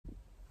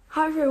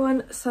Hi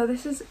everyone, so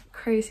this is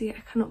crazy. I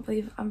cannot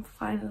believe I'm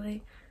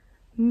finally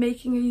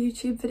making a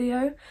YouTube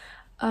video.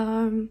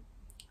 So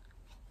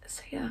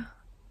yeah,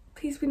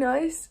 please be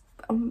nice.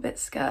 I'm a bit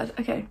scared.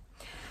 Okay,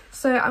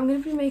 so I'm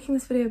going to be making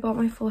this video about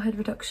my forehead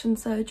reduction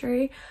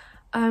surgery.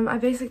 I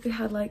basically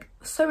had like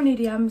so many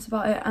DMs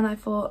about it, and I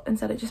thought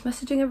instead of just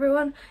messaging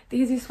everyone, the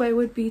easiest way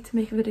would be to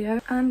make a video.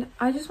 And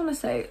I just want to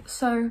say,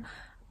 so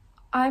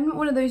I'm not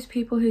one of those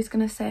people who's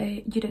gonna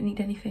say you don't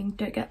need anything,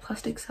 don't get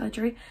plastic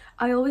surgery.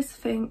 I always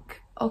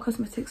think, or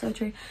cosmetic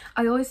surgery,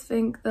 I always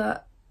think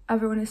that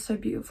everyone is so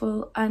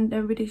beautiful and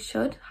nobody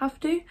should have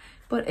to.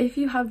 But if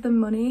you have the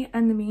money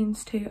and the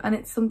means to, and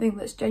it's something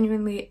that's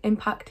genuinely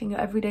impacting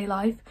your everyday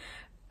life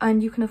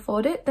and you can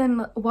afford it,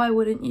 then why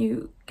wouldn't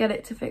you get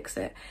it to fix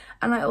it?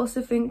 And I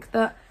also think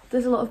that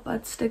there's a lot of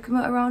bad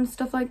stigma around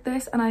stuff like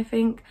this, and I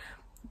think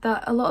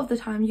that a lot of the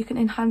time you can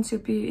enhance your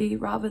beauty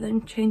rather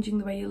than changing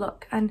the way you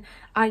look. And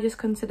I just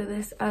consider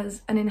this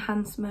as an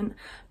enhancement,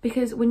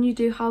 because when you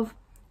do have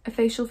a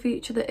facial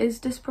feature that is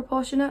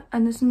disproportionate,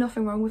 and there's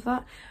nothing wrong with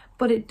that,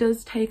 but it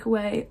does take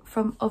away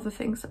from other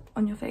things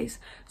on your face.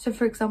 So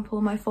for example,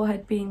 my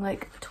forehead being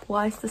like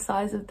twice the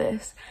size of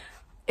this,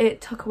 it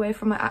took away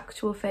from my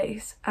actual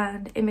face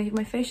and it made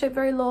my face shape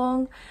very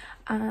long.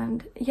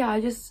 And yeah,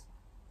 I just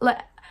like,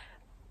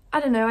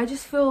 I don't know, I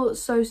just feel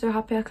so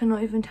happy. I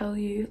cannot even tell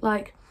you.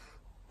 Like,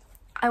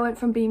 I went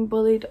from being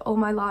bullied all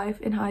my life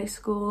in high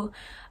school,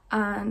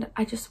 and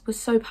I just was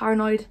so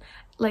paranoid.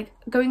 Like,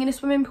 going in a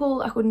swimming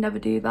pool, I could never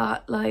do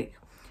that. Like,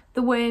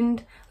 the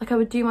wind, like I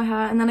would do my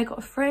hair and then I got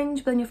a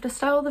fringe, but then you have to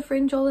style the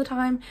fringe all the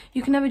time.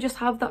 You can never just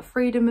have that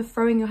freedom of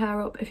throwing your hair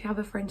up if you have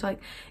a fringe.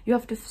 Like, you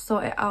have to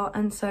sort it out,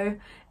 and so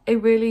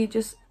it really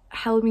just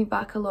held me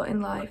back a lot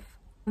in life.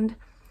 And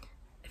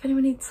if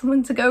anyone needs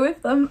someone to go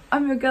with them,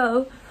 I'm your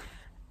girl.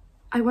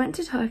 I went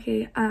to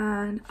Turkey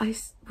and I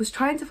was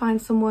trying to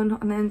find someone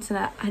on the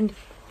internet, and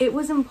it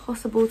was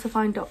impossible to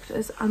find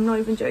doctors. I'm not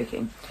even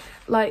joking.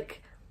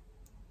 Like,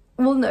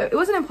 well, no, it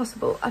wasn't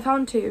impossible. I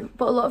found two,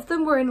 but a lot of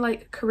them were in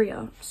like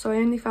Korea, so I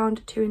only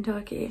found two in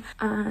Turkey.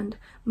 And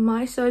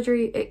my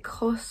surgery, it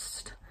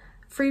cost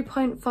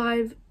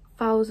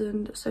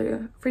 3,500,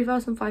 so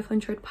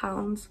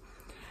 £3,500,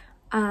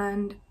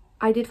 and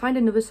I did find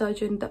another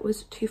surgeon that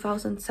was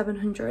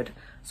 2,700,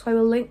 so I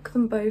will link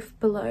them both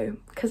below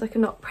because I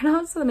cannot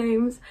pronounce the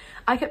names.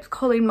 I kept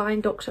calling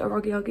mine Dr.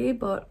 Oreroglu,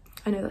 but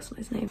I know that's not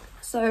his name.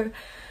 So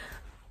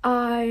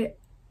I've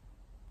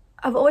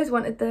always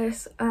wanted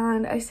this,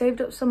 and I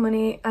saved up some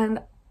money,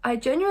 and I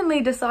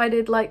genuinely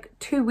decided like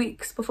 2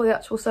 weeks before the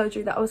actual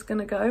surgery that I was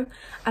gonna go.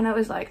 And I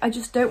was like, I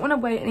just don't want to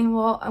wait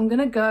anymore, I'm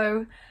gonna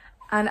go.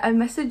 And I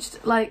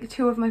messaged like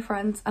two of my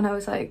friends and I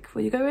was like,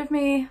 will you go with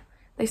me?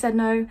 They said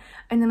no,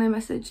 and then I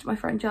messaged my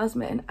friend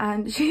Jasmine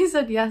and she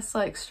said yes,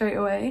 like straight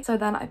away. So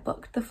then I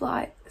booked the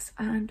flights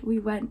and we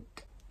went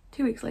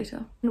 2 weeks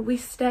later. And we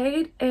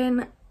stayed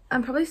in,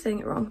 I'm probably saying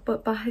it wrong,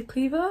 but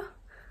Bahclievler.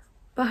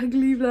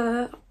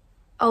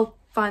 I'll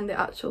find the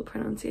actual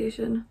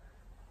pronunciation,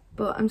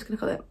 but I'm just gonna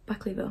call it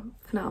Bahclievler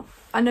for now.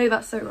 I know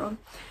that's so wrong,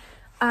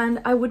 and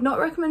I would not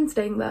recommend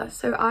staying there.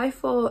 So I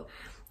thought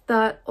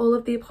that all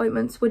of the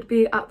appointments would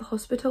be at the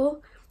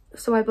hospital.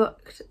 So I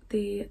booked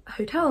the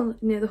hotel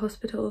near the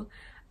hospital,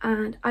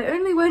 and I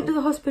only went to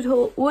the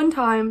hospital one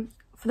time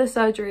for the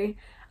surgery,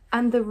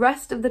 and the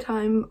rest of the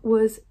time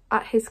was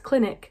at his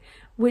clinic,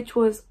 which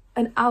was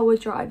an hour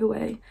drive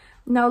away.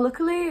 Now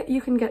luckily you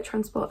can get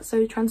transport,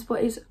 so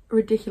transport is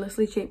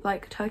ridiculously cheap.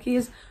 Like, Turkey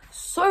is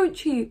so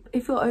cheap.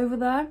 If you're over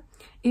there,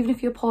 even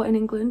if you're poor in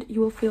England, you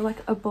will feel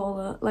like a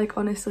baller. Like,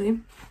 honestly,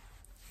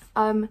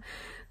 I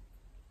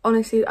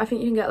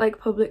think you can get like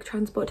public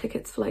transport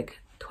tickets for like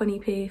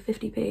 20p,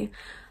 50p,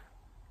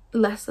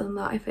 less than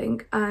that I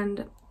think,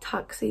 and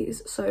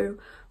taxis. So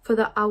for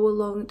the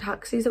hour-long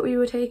taxis that we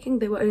were taking,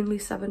 they were only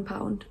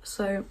 £7,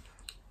 so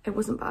it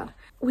wasn't bad.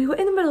 We were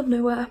in the middle of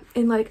nowhere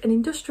in like an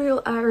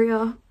industrial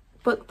area,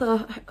 but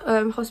the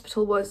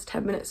hospital was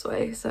 10 minutes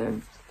away, so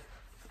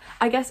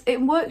I guess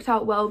it worked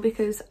out well,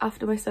 because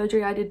after my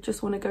surgery I did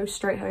just want to go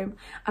straight home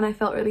and I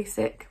felt really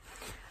sick.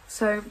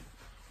 So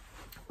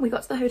we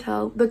got to the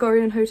hotel, the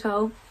Gurkan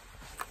Hotel.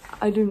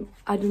 I do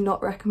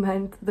not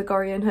recommend the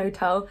Gurkan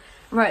Hotel.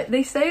 Right,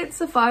 they say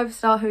it's a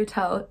 5-star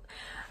hotel.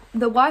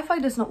 The Wi-Fi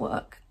does not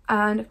work,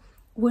 and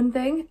one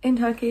thing in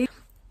Turkey,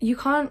 you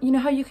can't, you know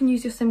how you can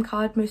use your SIM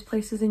card most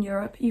places in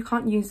Europe? You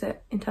can't use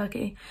it in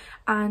Turkey,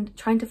 and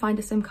trying to find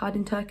a SIM card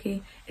in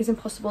Turkey is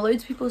impossible.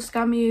 Loads of people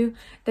scam you.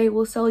 They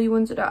will sell you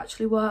ones that don't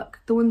actually work.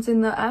 The ones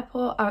in the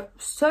airport are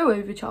so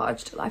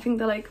overcharged. I think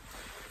they're like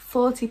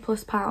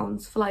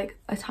 £40+ for like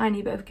a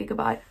tiny bit of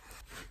gigabyte.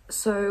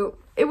 So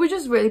it was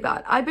just really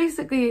bad. I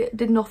basically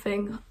did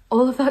nothing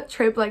all of that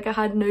trip. Like, I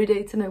had no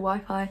data, no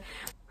Wi-Fi.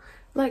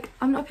 Like,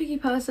 I'm not a picky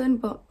person,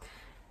 but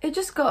it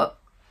just got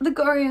the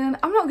Gurkan.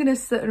 I'm not gonna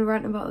sit and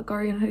rant about the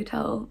Gurkan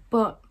Hotel,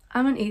 but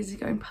I'm an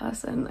easygoing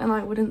person and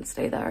I wouldn't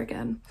stay there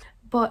again.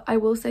 But I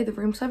will say the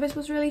room service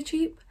was really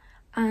cheap,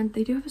 and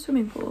they do have a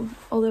swimming pool,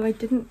 although I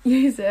didn't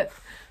use it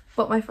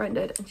but my friend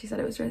did and she said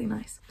it was really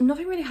nice.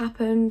 Nothing really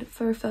happened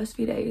for the first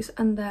few days,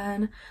 and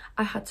then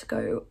I had to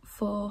go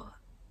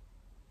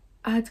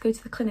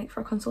to the clinic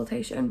for a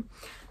consultation.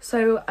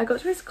 So I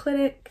got to his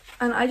clinic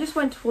and I just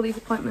went to all these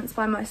appointments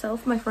by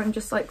myself. My friend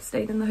just like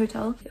stayed in the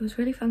hotel. It was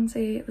really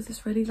fancy. It was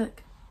this really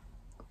like,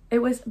 it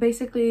was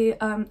basically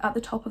at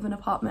the top of an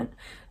apartment.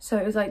 So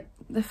it was like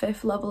the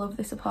 5th level of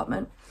this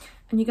apartment,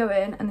 and you go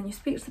in and then you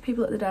speak to the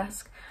people at the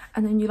desk,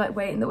 and then you like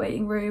wait in the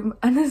waiting room,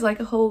 and there's like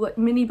a whole like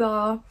mini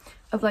bar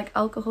of like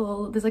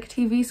alcohol. There's like a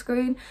TV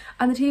screen,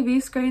 and the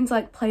TV screen's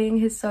like playing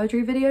his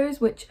surgery videos,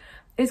 which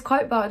is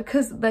quite bad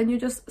because then you're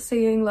just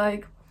seeing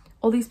like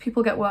all these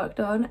people get work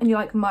done and you're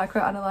like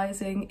micro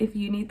analyzing if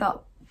you need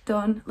that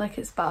done. Like,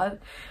 it's bad.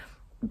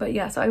 But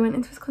yeah, so I went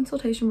into his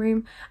consultation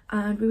room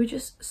and we were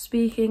just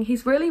speaking.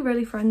 He's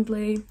really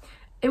friendly.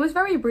 It was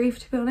very brief,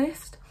 to be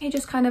honest. He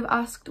just kind of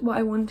asked what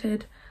I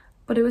wanted,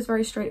 but it was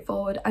very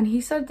straightforward, and he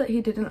said that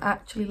he didn't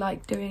actually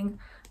like doing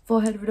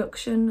forehead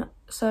reduction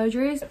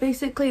surgeries.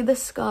 Basically the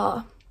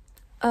scar,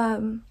 I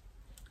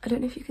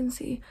don't know if you can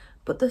see,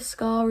 but the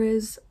scar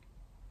is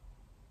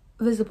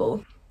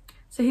visible.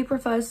 So he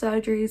prefers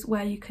surgeries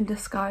where you can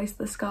disguise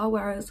the scar,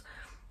 whereas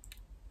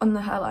on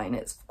the hairline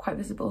it's quite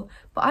visible.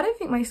 But I don't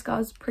think my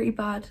scar's pretty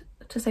bad,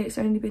 to say it's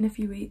only been a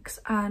few weeks,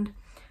 and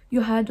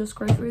your hair does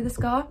grow through the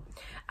scar.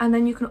 And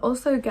then you can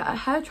also get a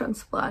hair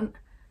transplant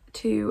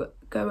to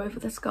go over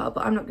the scar,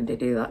 but I'm not going to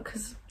do that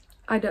because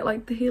I don't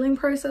like the healing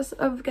process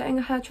of getting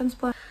a hair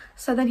transplant.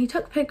 So then he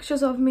took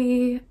pictures of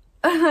me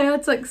and I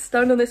had to like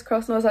stand on this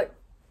cross and I was like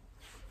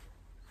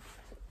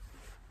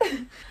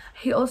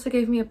he also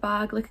gave me a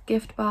bag, like a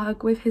gift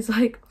bag with his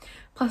like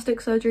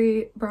plastic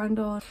surgery brand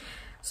on.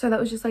 So that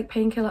was just like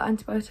painkiller,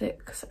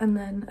 antibiotics, and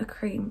then a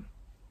cream.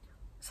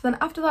 So then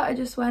after that I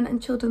just went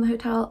and chilled in the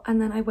hotel,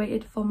 and then I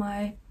waited for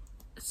my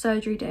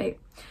surgery date.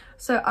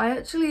 So I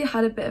actually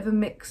had a bit of a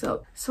mix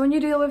up. So when you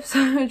deal with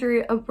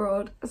surgery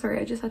abroad, sorry,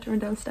 I just had to run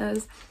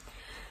downstairs,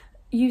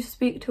 you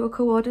speak to a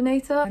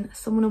coordinator and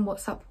someone on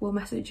WhatsApp will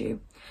message you.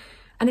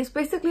 And it's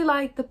basically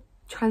like the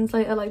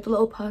translator, like the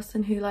little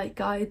person who like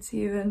guides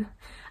you and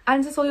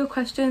answers all your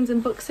questions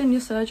and books in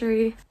your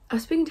surgery. I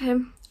was speaking to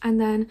him, and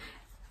then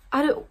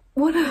I'm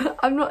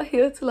not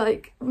here to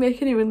like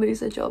make anyone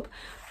lose their job,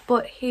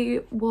 but he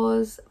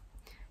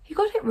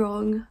got it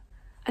wrong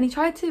and he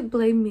tried to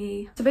blame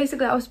me. So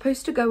basically I was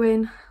supposed to go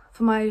in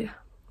for my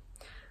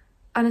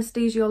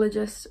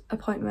anesthesiologist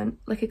appointment,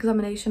 like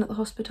examination at the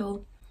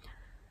hospital,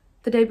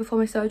 the day before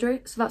my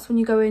surgery. So that's when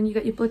you go in, you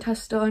get your blood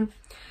test done,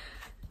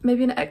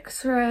 maybe an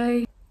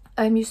x-ray,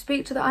 you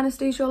speak to the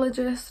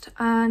anesthesiologist,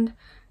 and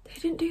they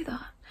didn't do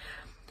that.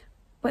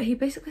 But he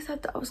basically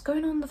said that I was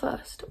going on the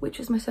 1st, which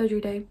was my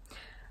surgery day,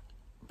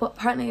 but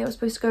apparently I was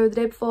supposed to go the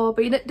day before,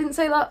 but he didn't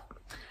say that.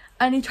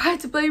 And he tried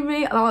to blame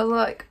me, and I was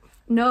like,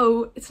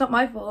 no, it's not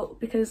my fault,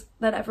 because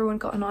then everyone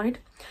got annoyed.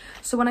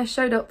 So when I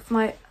showed up for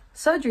my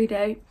surgery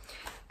day,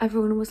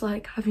 everyone was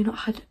like, have you not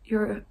had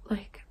your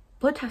like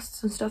blood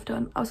tests and stuff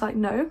done? I was like,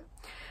 no.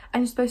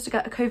 And you're supposed to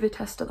get a COVID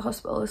test at the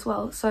hospital as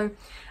well. So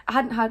I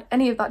hadn't had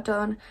any of that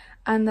done.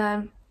 And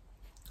then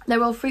they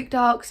were all freaked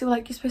out because they were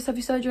like, you're supposed to have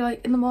your surgery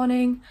like in the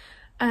morning.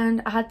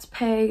 And I had to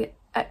pay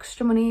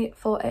extra money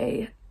for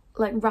a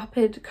like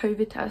rapid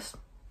COVID test.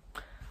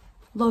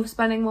 Love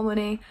spending more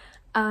money.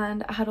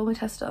 And I had all my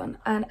tests done,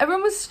 and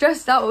everyone was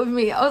stressed out with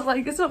me. I was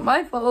like, it's not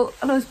my fault,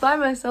 and I was by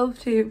myself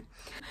too.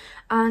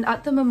 And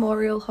at the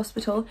Memorial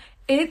Hospital,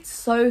 it's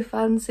so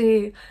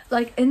fancy.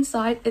 Like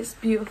inside it's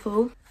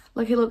beautiful,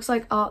 like it looks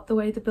like art the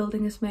way the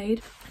building is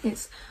made.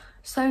 It's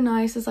so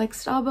nice. There's like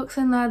Starbucks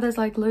in there, there's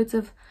like loads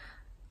of,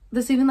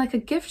 there's even like a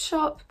gift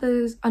shop.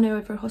 I know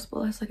every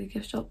hospital has like a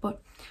gift shop,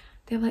 but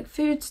they have like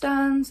food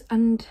stands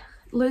and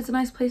loads of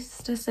nice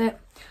places to sit.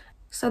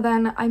 So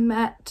then I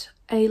met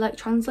a like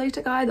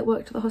translator guy that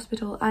worked at the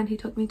hospital, and he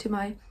took me to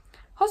my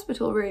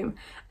hospital room.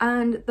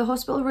 And the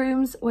hospital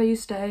rooms where you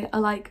stay are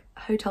like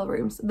hotel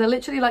rooms. They're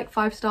literally like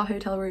 5-star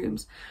hotel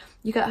rooms.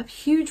 You get a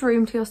huge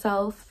room to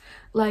yourself,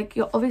 like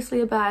you're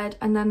obviously a bed,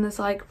 and then there's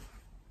like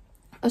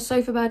a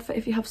sofa bed for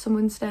if you have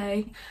someone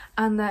stay,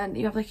 and then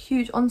you have like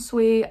huge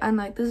ensuite, and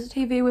like there's a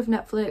TV with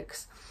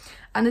Netflix,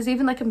 and there's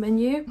even like a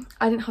menu.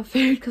 I didn't have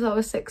food because I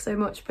was sick so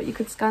much, but you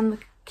could scan the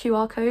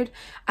QR code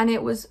and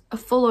it was a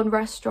full-on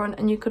restaurant,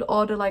 and you could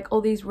order like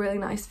all these really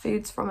nice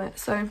foods from it.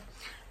 So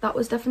that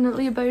was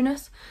definitely a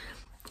bonus.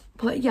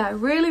 But yeah,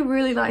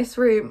 really nice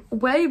room,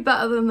 way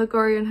better than the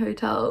Gurkan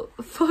Hotel.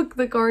 Fuck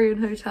the Gurkan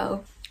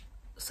Hotel.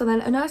 So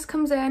then a nurse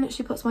comes in,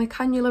 she puts my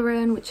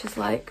cannula in, which is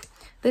like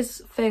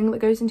this thing that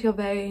goes into your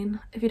vein,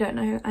 if you don't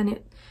know, and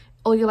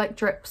all your like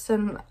drips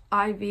and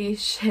IV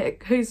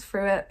shit goes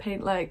through it,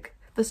 paint like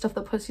the stuff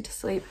that puts you to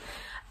sleep.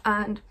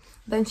 And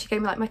then she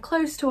gave me like my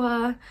clothes to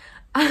wear,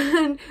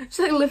 and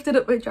she like lifted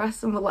up my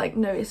dress and like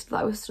noticed that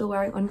I was still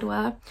wearing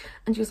underwear,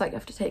 and she was like, you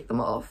have to take them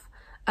off.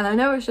 And I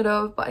know I should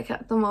have, but I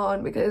kept them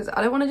on because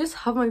I don't want to just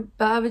have my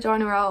bare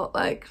vagina out,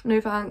 like no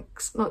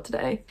thanks, not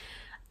today.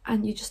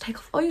 And you just take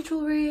off all your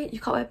jewellery, you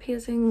can't wear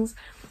piercings.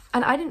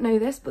 And I didn't know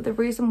this, but the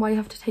reason why you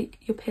have to take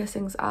your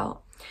piercings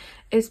out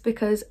is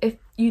because if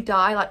you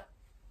die, like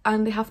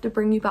and they have to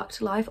bring you back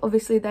to life.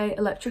 Obviously they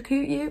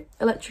electrocute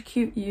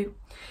you.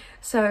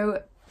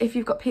 So if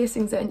you've got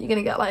piercings in, you're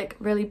gonna get like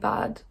really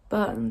bad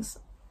burns,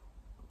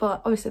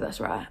 but obviously that's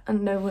rare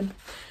and no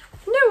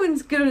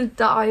one's gonna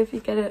die if you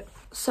get it.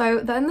 So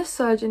then the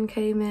surgeon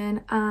came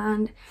in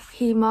and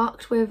he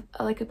marked with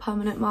like a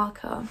permanent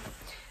marker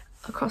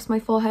across my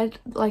forehead,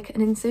 like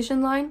an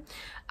incision line,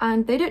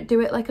 and they don't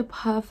do it like a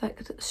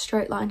perfect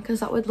straight line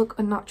because that would look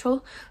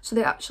unnatural. So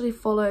they actually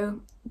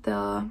follow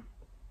the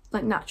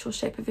like natural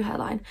shape of your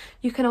hairline.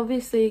 You can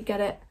obviously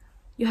get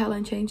your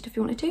hairline changed if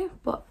you wanted to,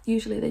 but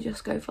usually they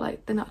just go for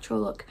like the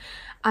natural look.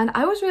 And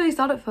I was really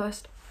sad at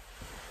first.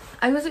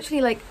 I was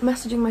actually like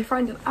messaging my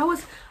friend and I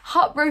was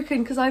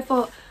heartbroken because I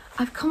thought,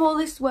 I've come all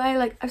this way,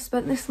 like I've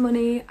spent this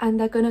money and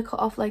they're gonna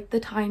cut off like the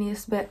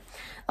tiniest bit.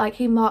 Like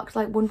he marked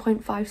like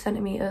 1.5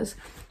 centimeters,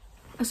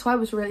 so I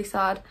was really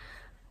sad.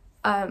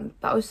 But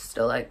I was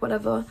still like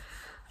whatever,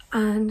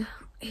 and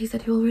he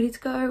said he was ready to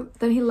go.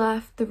 Then he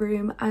left the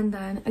room and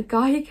then a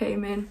guy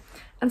came in,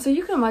 and so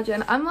you can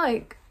imagine I'm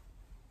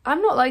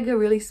not like a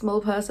really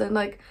small person,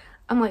 like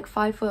I'm like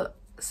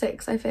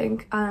 5'6" I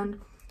think, and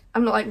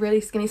I'm not like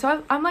really skinny,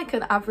 so I'm like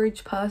an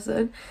average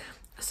person.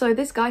 So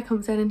this guy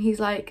comes in and he's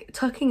like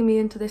tucking me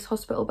into this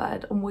hospital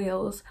bed on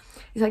wheels.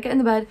 He's like, get in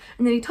the bed,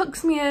 and then he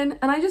tucks me in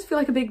and I just feel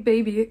like a big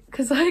baby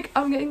because like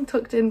I'm getting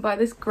tucked in by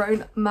this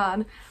grown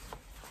man.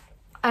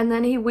 And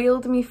then he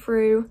wheeled me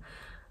through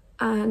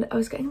and I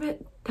was getting a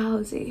bit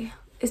drowsy.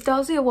 Is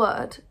drowsy a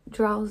word?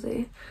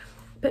 Drowsy.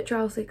 A bit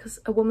drowsy because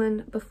a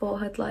woman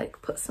before had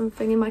like put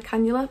something in my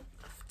cannula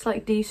to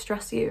like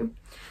de-stress you.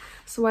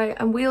 So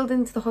I'm wheeled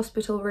into the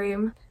hospital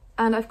room.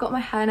 And I've got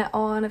my hairnet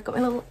on, I've got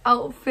my little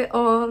outfit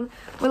on,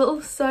 my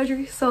little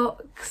surgery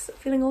socks,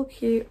 feeling all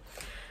cute.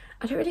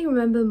 I don't really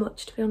remember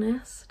much, to be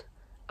honest.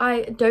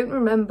 I don't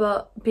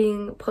remember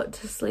being put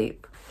to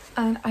sleep.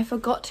 And I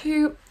forgot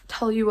to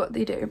tell you what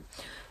they do.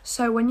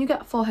 So when you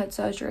get forehead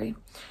surgery,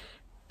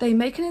 they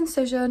make an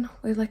incision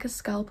with like a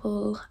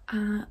scalpel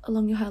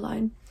along your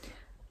hairline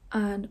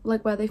and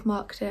like where they've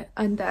marked it,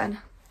 and then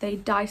they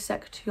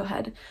dissect your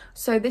head.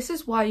 So this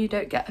is why you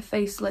don't get a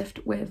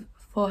facelift with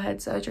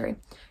forehead surgery.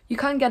 You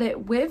can get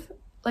it with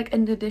like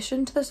in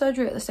addition to the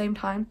surgery at the same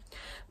time,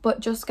 but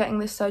just getting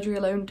this surgery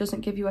alone doesn't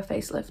give you a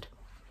facelift.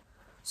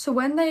 So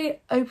when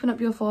they open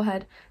up your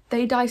forehead,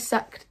 they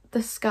dissect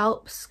the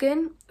scalp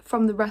skin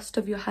from the rest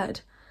of your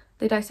head.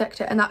 They dissect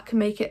it, and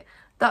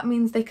that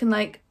means they can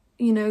like,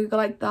 you know, go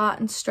like that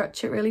and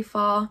stretch it really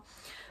far.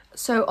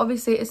 So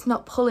obviously it's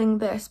not pulling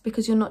this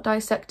because you're not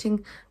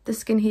dissecting the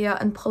skin here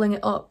and pulling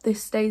it up.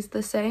 This stays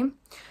the same.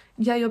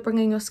 Yeah, you're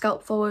bringing your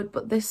scalp forward,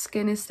 but this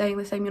skin is staying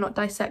the same. You're not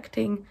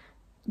dissecting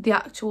the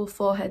actual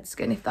forehead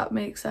skin, if that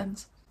makes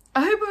sense.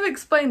 I hope I've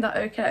explained that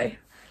okay.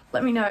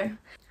 Let me know.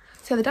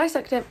 So they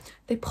dissect it,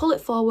 they pull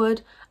it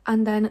forward,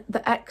 and then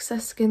the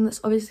excess skin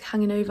that's obviously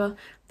hanging over,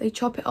 they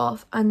chop it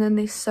off and then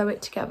they sew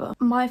it together.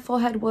 My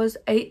forehead was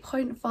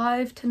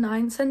 8.5 to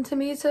 9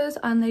 centimeters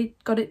and they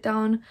got it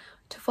down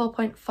to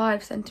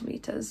 4.5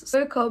 centimeters. So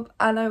I woke up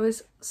and I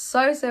was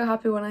so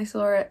happy when I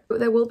saw it.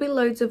 There will be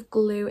loads of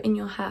glue in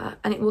your hair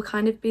and it will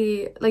kind of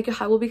be like your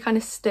hair will be kind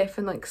of stiff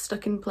and like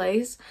stuck in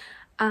place.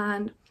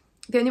 And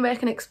the only way I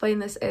can explain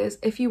this is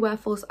if you wear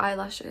false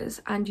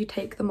eyelashes and you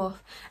take them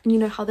off, and you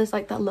know how there's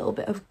like that little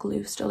bit of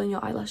glue still in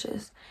your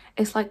eyelashes,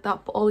 it's like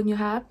that but all in your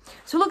hair.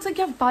 So it looks like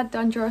you have bad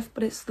dandruff,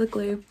 but it's the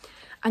glue,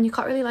 and you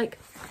can't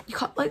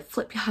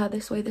flip your hair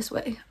this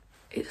way.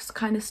 It's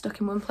kind of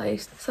stuck in one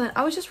place. So then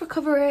I was just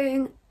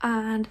recovering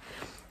and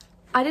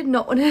I did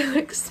not want to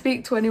like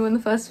speak to anyone the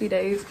first few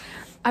days.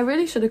 I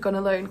really should have gone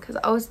alone because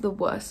I was the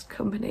worst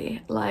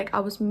company. Like I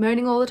was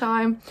moaning all the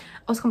time,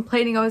 I was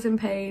complaining I was in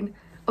pain.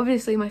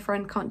 Obviously my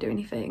friend can't do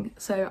anything,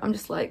 so I'm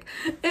just like,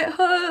 it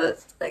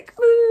hurts, like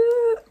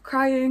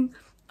crying.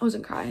 I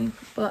wasn't crying,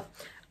 but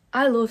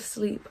I love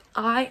sleep.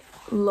 I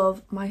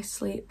love my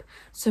sleep.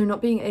 So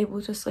not being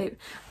able to sleep,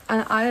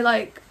 and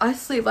I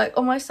sleep like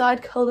on my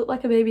side curled up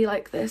like a baby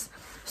like this,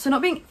 so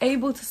not being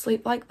able to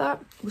sleep like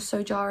that was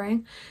so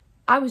jarring.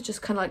 I was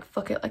just kind of like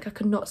fuck it, like I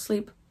could not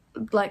sleep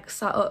like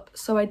sat up,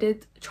 so I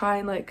did try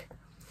and like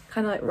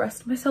kind of like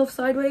rest myself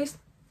sideways.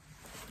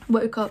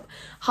 Woke up,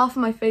 half of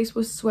my face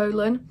was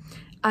swollen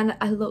and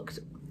I looked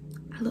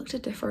a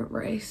different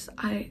race.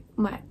 I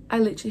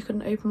literally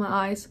couldn't open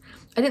my eyes.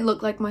 I didn't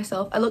look like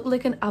myself. I looked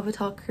like an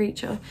avatar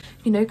creature,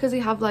 you know, because they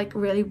have like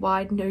really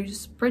wide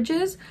nose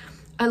bridges.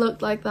 I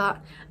looked like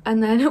that,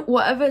 and then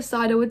whatever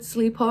side I would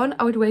sleep on,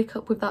 I would wake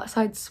up with that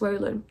side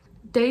swollen.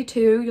 Day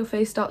 2 your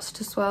face starts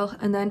to swell,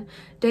 and then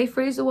day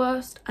 3 is the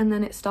worst, and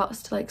then it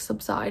starts to like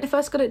subside. When I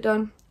first got it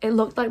done, it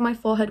looked like my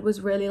forehead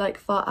was really like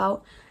far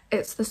out.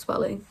 It's the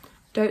swelling.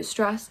 Don't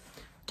stress,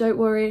 don't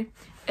worry,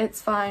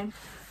 it's fine.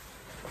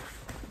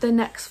 The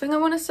next thing I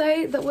want to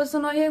say that was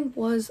annoying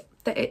was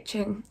the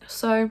itching.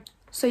 So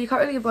you can't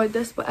really avoid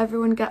this, but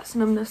everyone gets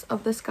numbness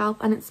of the scalp,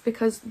 and it's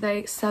because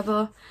they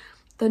sever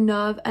the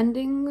nerve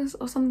endings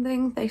or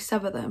something. They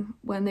sever them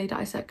when they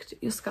dissect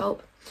your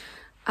scalp,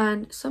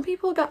 and some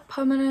people get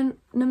permanent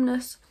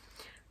numbness,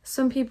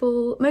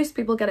 most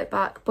people get it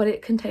back, but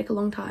it can take a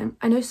long time.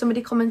 I know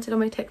somebody commented on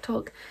my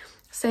TikTok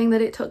saying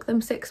that it took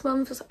them 6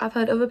 months. I've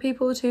heard other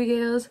people 2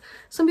 years,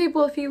 some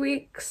people a few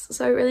weeks,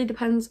 so it really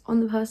depends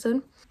on the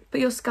person. But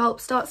your scalp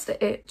starts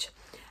to itch,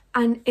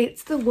 and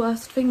it's the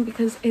worst thing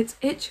because it's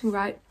itching,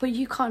 right, but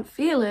you can't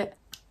feel it.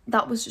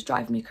 That was just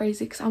driving me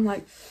crazy because I'm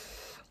like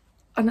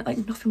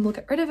nothing will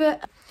get rid of it.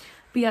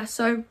 But yeah,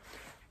 so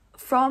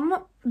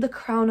from the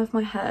crown of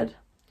my head,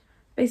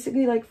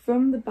 basically like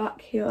from the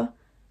back here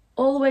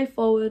all the way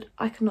forward,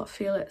 I cannot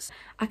feel it.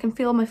 I can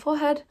feel my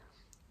forehead,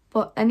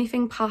 but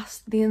anything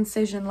past the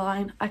incision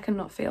line I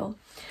cannot feel.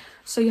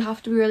 So you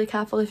have to be really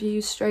careful if you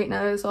use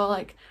straighteners or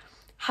like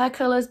hair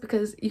curlers,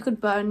 because you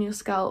could burn your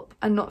scalp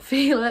and not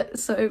feel it,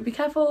 so be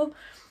careful.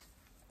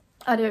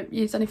 I don't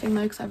use anything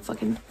though because I'm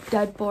fucking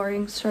dead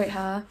boring straight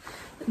hair.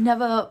 It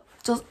never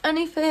does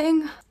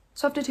anything.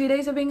 So after 2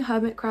 days of being a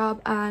hermit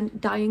crab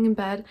and dying in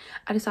bed,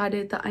 I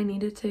decided that I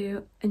needed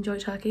to enjoy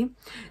Turkey.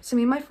 So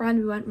me and my friend,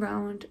 we went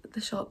round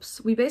the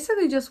shops. We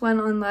basically just went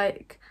on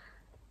like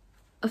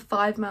a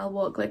 5-mile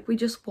walk. Like we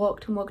just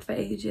walked and walked for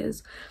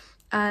ages,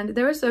 and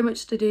there is so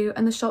much to do,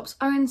 and the shops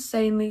are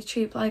insanely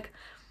cheap. Like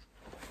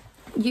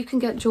you can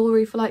get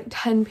jewelry for like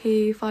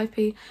 10p,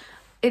 5p.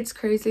 It's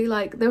crazy.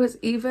 Like there was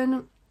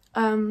even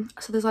so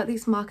there's like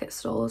these market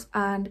stalls,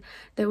 and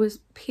there was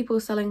people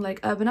selling like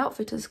Urban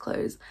Outfitters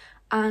clothes,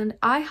 and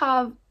I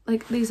have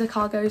like, these are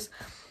cargos.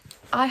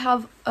 I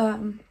have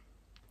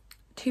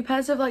 2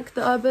 pairs of like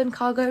the Urban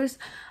cargos,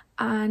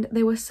 and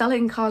they were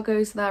selling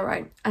cargos there,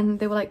 right, and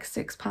they were like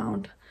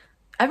 £6.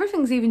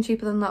 Everything's even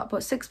cheaper than that,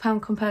 but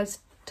 £6 compares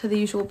to the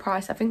usual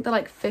price. I think they're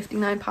like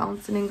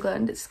 £59 in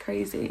England. It's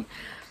crazy.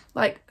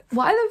 Like,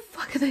 why the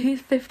fuck are they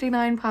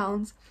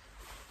 £59?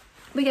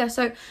 But yeah,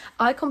 so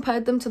I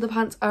compared them to the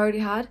pants I already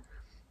had.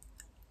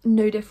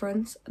 No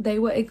difference. They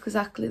were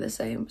exactly the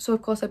same, so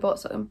of course I bought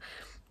some.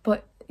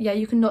 But yeah,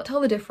 you cannot tell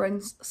the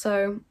difference.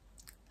 So,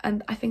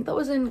 and I think that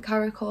was in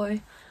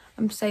Karakoy.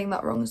 I'm saying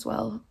that wrong as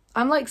well.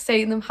 I'm like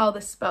saying them how they're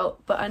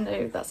spelt, but I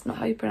know that's not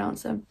how you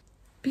pronounce them.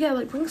 But yeah,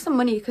 like bring some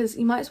money, because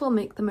you might as well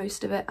make the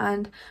most of it,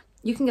 and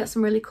you can get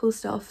some really cool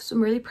stuff,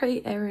 some really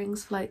pretty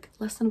earrings for like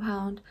less than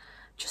 £1.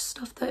 Just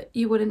stuff that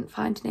you wouldn't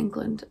find in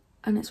England,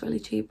 and it's really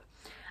cheap.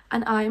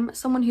 And I'm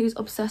someone who's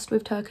obsessed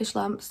with Turkish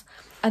lamps,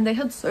 and they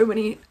had so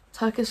many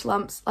Turkish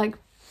lamps, like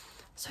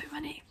so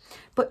many.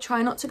 But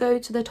try not to go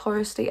to the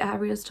touristy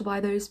areas to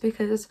buy those,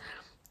 because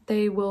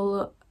they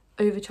will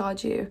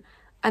overcharge you.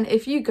 And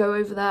if you go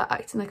over there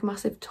acting like a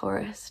massive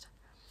tourist,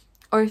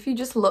 or if you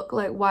just look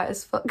like white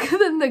as fuck,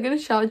 then they're gonna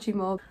charge you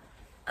more.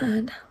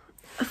 And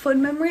a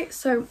fun memory,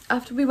 so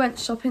after we went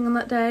shopping on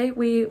that day,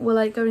 we were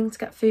like going to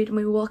get food, and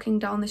we were walking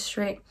down the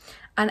street,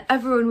 and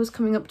everyone was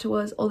coming up to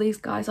us, all these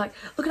guys, like,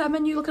 look at our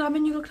menu, look at our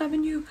menu, look at our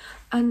menu.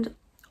 And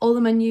all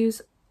the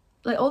menus,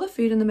 like all the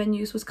food in the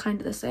menus was kind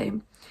of the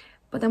same.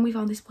 But then we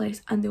found this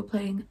place and they were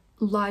playing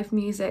live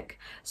music,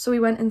 so we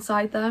went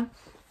inside there.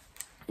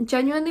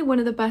 Genuinely one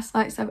of the best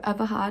nights I've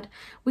ever had.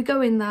 We go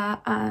in there,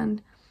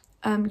 and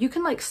you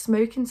can like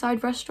smoke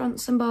inside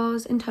restaurants and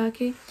bars in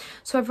Turkey,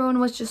 so everyone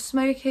was just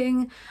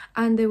smoking,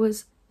 and there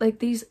was like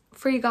these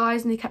 3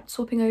 guys, and they kept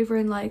swapping over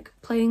and like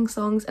playing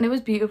songs, and it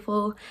was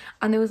beautiful.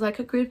 And there was like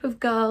a group of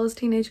girls,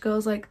 teenage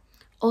girls, like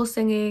all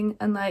singing,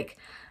 and like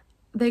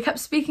they kept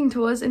speaking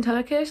to us in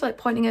Turkish, like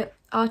pointing at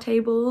our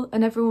table,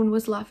 and everyone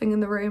was laughing in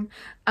the room,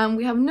 and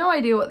we have no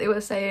idea what they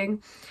were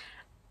saying,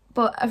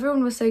 but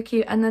everyone was so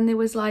cute. And then there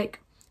was like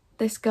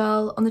this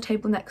girl on the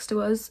table next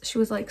to us. She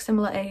was like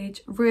similar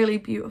age, really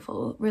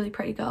beautiful, really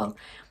pretty girl,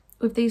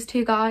 with these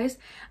 2 guys,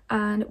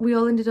 and we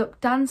all ended up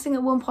dancing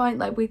at one point.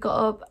 Like we got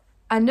up,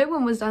 and no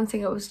one was dancing,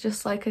 it was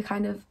just like a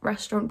kind of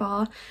restaurant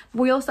bar.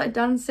 We all started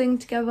dancing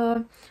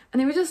together,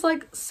 and it was just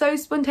like so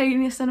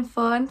spontaneous and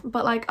fun.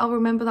 But like I'll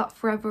remember that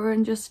forever.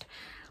 And just,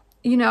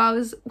 you know,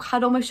 I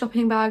had all my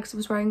shopping bags, I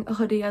was wearing a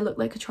hoodie, I looked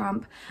like a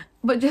tramp,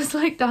 but just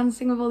like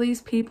dancing with all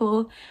these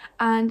people,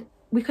 and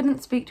we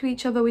couldn't speak to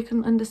each other, we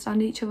couldn't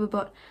understand each other,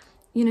 but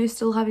you know,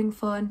 still having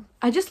fun.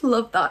 I just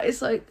love that.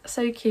 It's like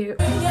so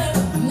cute.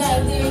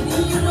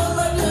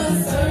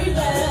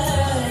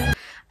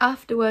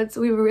 Afterwards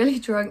we were really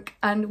drunk,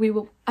 and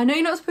I know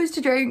you're not supposed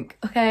to drink,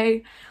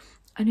 okay,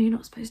 I know you're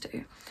not supposed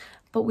to,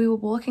 but we were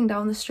walking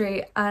down the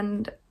street,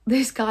 and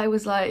this guy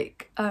was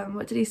like,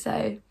 what did he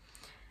say?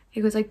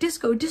 He was like,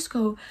 disco,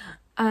 disco,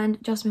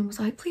 and Jasmine was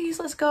like, please,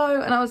 let's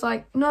go. And I was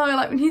like, no,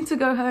 like we need to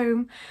go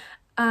home.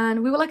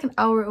 And we were like an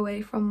hour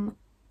away from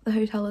the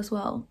hotel as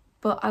well,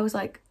 but I was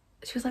like,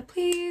 she was like,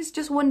 please,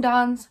 just one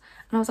dance.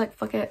 And I was like,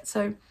 fuck it.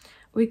 So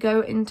we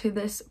go into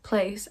this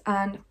place,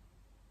 and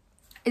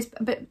it's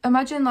a bit,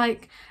 imagine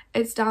like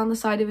it's down the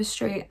side of a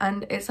street,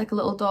 and it's like a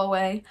little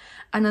doorway,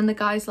 and then the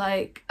guy's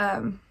like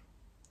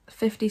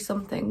 50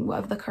 something,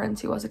 whatever the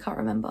currency was, I can't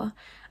remember.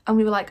 And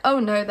we were like, oh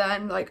no,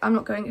 then like I'm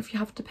not going if you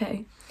have to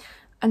pay.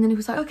 And then he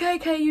was like,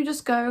 okay, you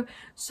just go.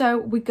 So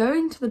we go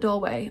into the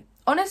doorway.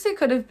 Honestly,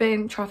 could have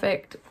been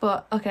trafficked,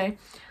 but okay,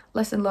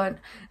 lesson learned.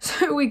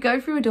 So we go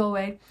through a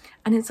doorway,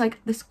 and it's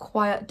like this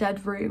quiet,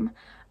 dead room,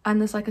 and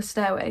there's like a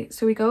stairway.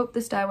 So we go up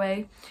the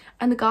stairway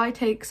and the guy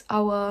takes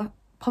our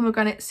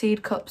pomegranate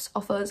seed cups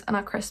off us and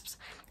our crisps,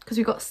 because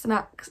we got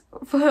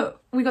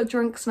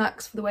drunk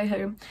snacks for the way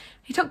home.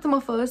 He took them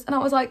off us and I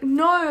was like,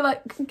 no,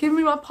 like, give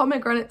me my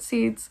pomegranate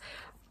seeds.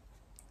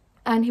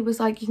 And he was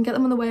like, you can get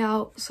them on the way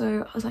out.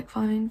 So I was like,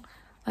 fine,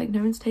 like,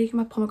 no one's taking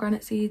my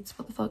pomegranate seeds,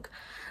 what the fuck.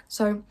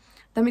 So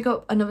then we go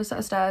up another set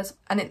of stairs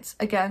and it's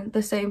again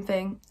the same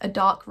thing, a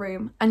dark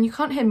room, and you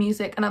can't hear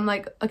music, and I'm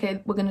like,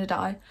 okay, we're gonna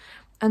die.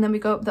 And then we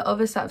go up the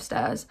other set of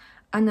stairs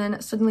and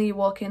then suddenly you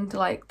walk into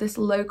like this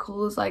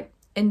locals like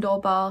indoor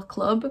bar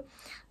club.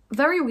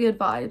 Very weird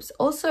vibes.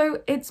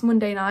 Also, it's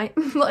Monday night.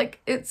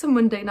 Like, it's a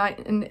Monday night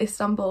in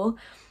Istanbul,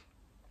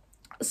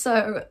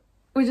 so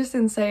we're just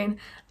insane.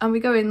 And we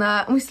go in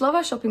there and we still have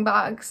our shopping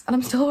bags and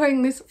I'm still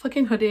wearing this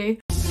fucking hoodie.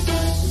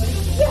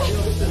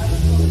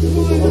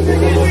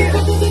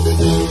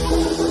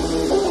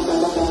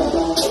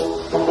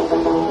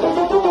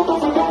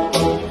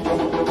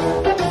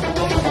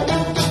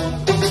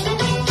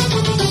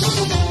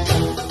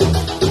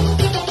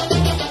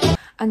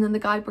 And then the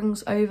guy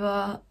brings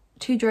over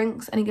 2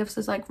 drinks and he gives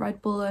us like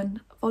Red Bull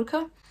and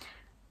vodka.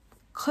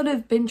 Could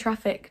have been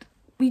trafficked.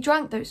 We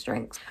drank those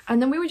drinks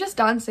and then we were just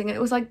dancing and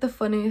it was like the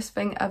funniest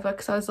thing ever,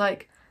 because I was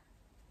like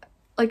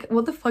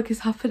what the fuck is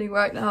happening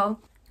right now?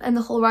 And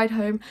the whole ride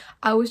home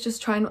I was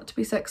just trying not to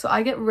be sick. So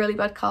I get really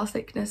bad car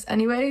sickness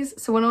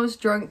anyways, so when I was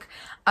drunk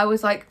I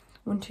was like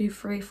 1 2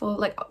 3 4,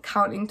 like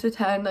counting to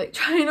 10, like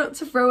trying not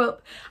to throw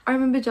up. I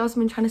remember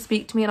Jasmine trying to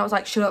speak to me and I was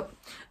like, shut up,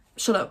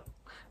 shut up,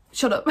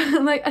 shut up.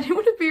 And like, I didn't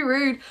want to be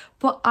rude,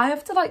 but I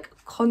have to like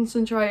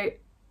concentrate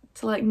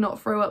to like not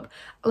throw up.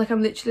 Like,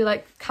 I'm literally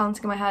like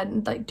counting in my head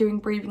and like doing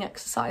breathing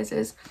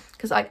exercises,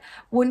 because like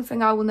one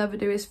thing I will never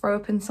do is throw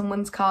up in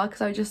someone's car,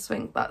 because I just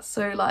think that's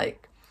so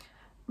like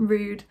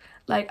rude.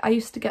 Like, I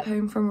used to get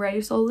home from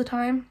raves all the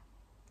time,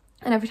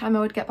 and every time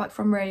I would get back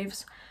from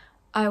raves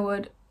I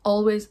would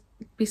always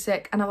be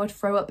sick and I would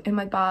throw up in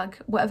my bag.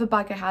 Whatever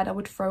bag I had, I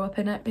would throw up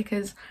in it,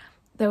 because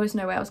there was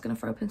no way I was going to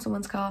throw up in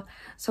someone's car.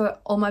 So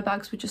all my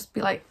bags would just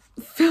be like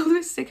filled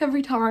with sick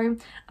every time,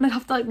 and I'd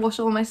have to like wash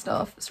all my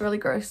stuff. It's really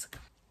gross.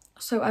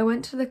 So I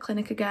went to the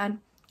clinic again,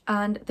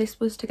 and this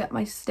was to get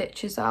my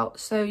stitches out.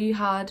 So you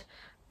had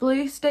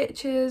blue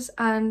stitches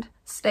and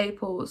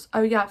staples.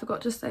 Oh yeah, I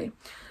forgot to say.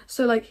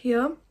 So like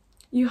here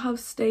you have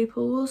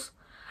staples,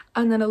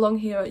 and then along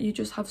here you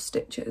just have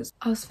stitches.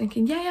 I was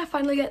thinking, yeah,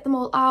 finally get them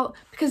all out,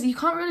 because you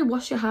can't really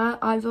wash your hair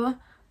either,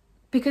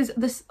 because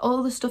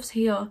all the stuff's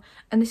here,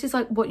 and this is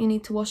like what you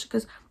need to wash,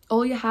 because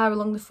all your hair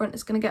along the front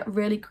is going to get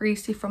really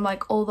greasy from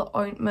like all the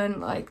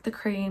ointment, like the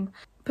cream.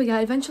 But yeah,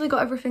 I eventually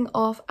got everything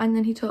off, and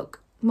then he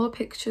took more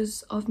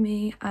pictures of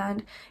me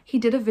and he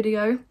did a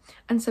video,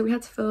 and so we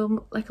had to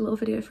film like a little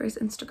video for his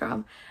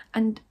Instagram,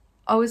 and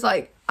I was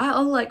like,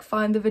 I'll like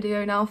find the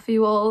video now for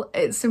you all.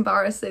 It's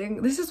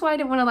embarrassing. This is why I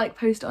didn't want to like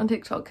post it on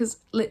TikTok, because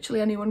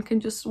literally anyone can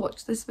just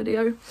watch this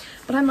video.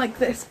 But I'm like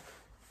this,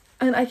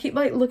 and I keep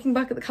like looking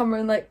back at the camera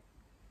and like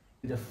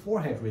the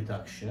forehead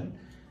reduction,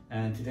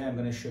 and today I'm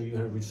going to show you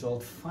her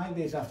result 5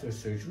 days after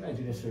surgery. I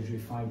did a surgery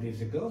 5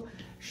 days ago.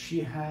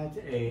 She had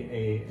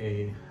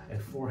a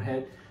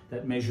forehead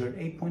that measured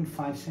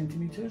 8.5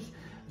 centimeters.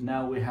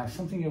 Now we have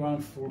something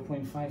around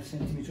 4.5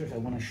 centimeters. I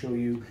want to show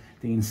you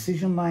the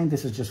incision line.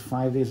 This is just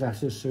 5 days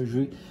after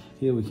surgery.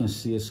 Here we can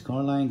see a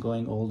scar line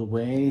going all the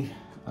way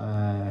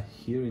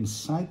here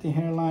inside the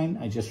hairline.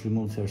 I just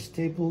removed her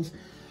staples,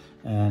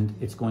 and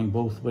it's going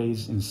both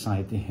ways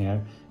inside the hair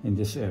in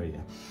this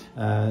area.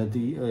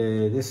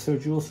 This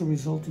surgery also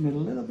resulted in a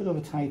little bit of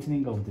a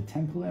tightening of the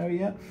temple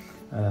area,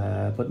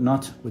 but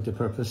not with the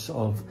purpose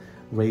of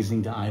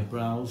raising the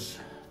eyebrows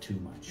too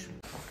much.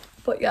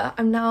 But yeah,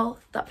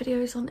 that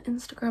video is on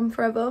Instagram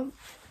forever.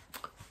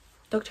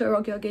 Dr.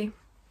 Oreroglu,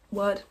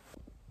 word.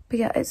 But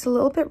yeah, it's a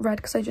little bit red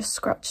because I just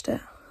scratched it,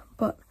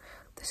 but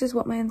this is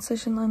what my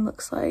incision line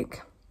looks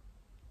like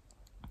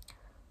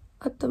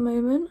at the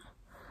moment.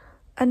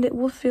 And it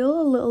will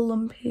feel a little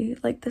lumpy,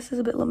 like this is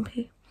a bit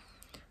lumpy.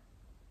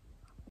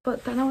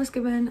 But then I was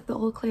given the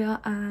all clear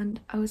and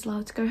I was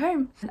allowed to go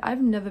home. And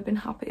I've never been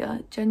happier,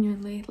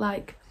 genuinely.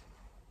 Like,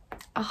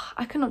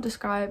 I cannot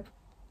describe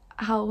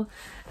how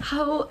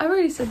I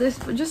already said this,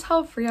 but just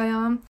how free I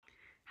am.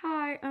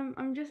 Hi,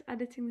 I'm just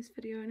editing this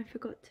video and I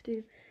forgot to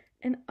do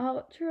an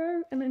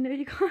outro, and I know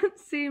you can't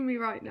see me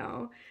right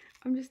now.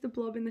 I'm just a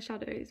blob in the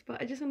shadows,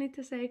 but I just wanted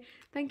to say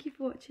thank you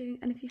for watching,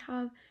 and if you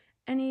have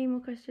any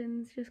more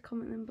questions, just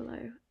comment them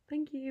below.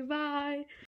 Thank you, bye.